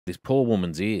this poor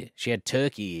woman's ear. She had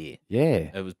turkey ear.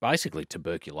 Yeah. It was basically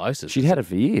tuberculosis. She'd had it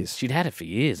for years. She'd had it for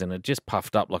years, and it just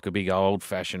puffed up like a big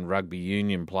old-fashioned rugby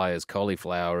union player's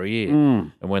cauliflower ear.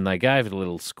 And when they gave it a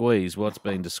little squeeze, what's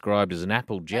been described as an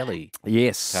apple jelly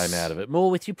Yes. came out of it. More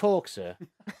with your pork, sir.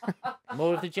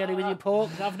 More of the jelly with your pork,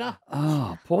 governor.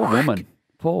 Oh, poor woman.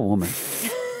 Poor woman.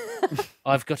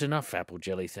 I've got enough apple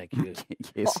jelly, thank you.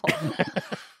 Yes.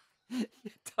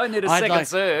 Don't need a second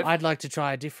serve. I'd like to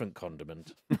try a different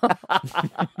condiment. We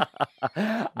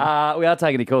are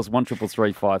taking a course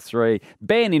 133353.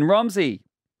 Ben in Romsey,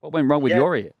 what went wrong with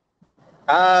your ear?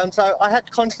 So I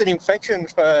had constant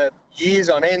infections for years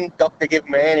on end. Doctor gave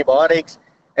me antibiotics,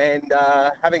 and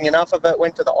having enough of it,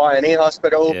 went to the eye and ear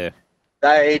hospital. Yeah.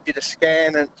 They did a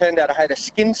scan, and it turned out I had a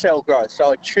skin cell growth,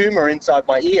 so a tumour inside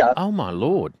my ear. Oh, my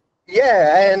Lord.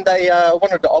 Yeah, and they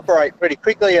wanted to operate pretty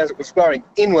quickly as it was growing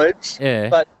inwards. Yeah.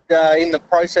 But in the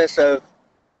process of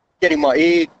getting my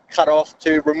ear cut off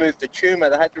to remove the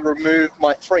tumour, they had to remove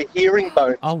my 3 hearing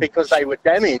bones because they were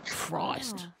damaged.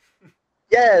 Christ.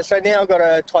 Yeah, so now I've got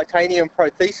a titanium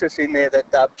prosthesis in there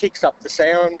that picks up the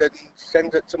sound and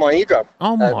sends it to my eardrum.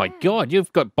 Oh, my God.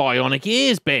 You've got bionic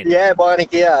ears, Ben. Yeah,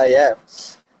 bionic ear, yeah.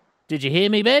 Did you hear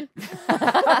me, Ben?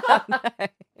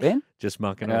 Ben? Just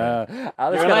mucking around.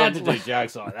 Let's You're go allowed on. to do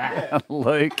jokes like that.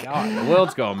 Luke. God, the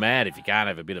world's gone mad if you can't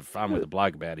have a bit of fun with a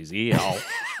bloke about his ear hole.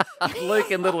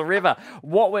 Luke in Little River.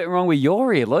 What went wrong with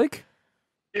your ear, Luke?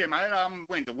 Yeah, mate,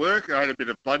 went to work. I had a bit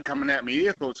of blood coming out my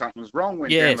ear. Thought something was wrong.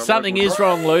 Went Yeah, down to something local is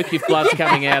wrong, Luke, if blood's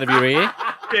coming out of your ear.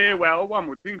 Yeah, well, one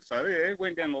would think so, yeah.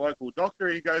 Went down to the local doctor.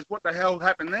 He goes, what the hell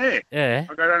happened there? Yeah.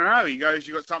 I go, I don't know. He goes,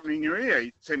 you got something in your ear.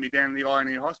 He sent me down to the eye and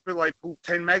ear hospital. They pulled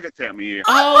 10 maggots out my ear.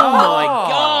 Oh, my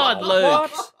God,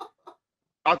 Luke. What?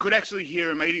 I could actually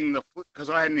hear him eating the foot because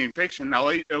I had an infection.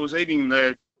 It was eating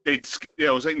the I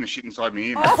was eating the shit inside my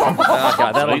ear.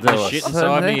 Okay, that'll Eat the do us. shit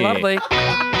inside me ear. Lovely.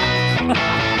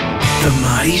 The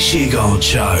Marty Sheargold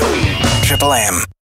Show. Triple M.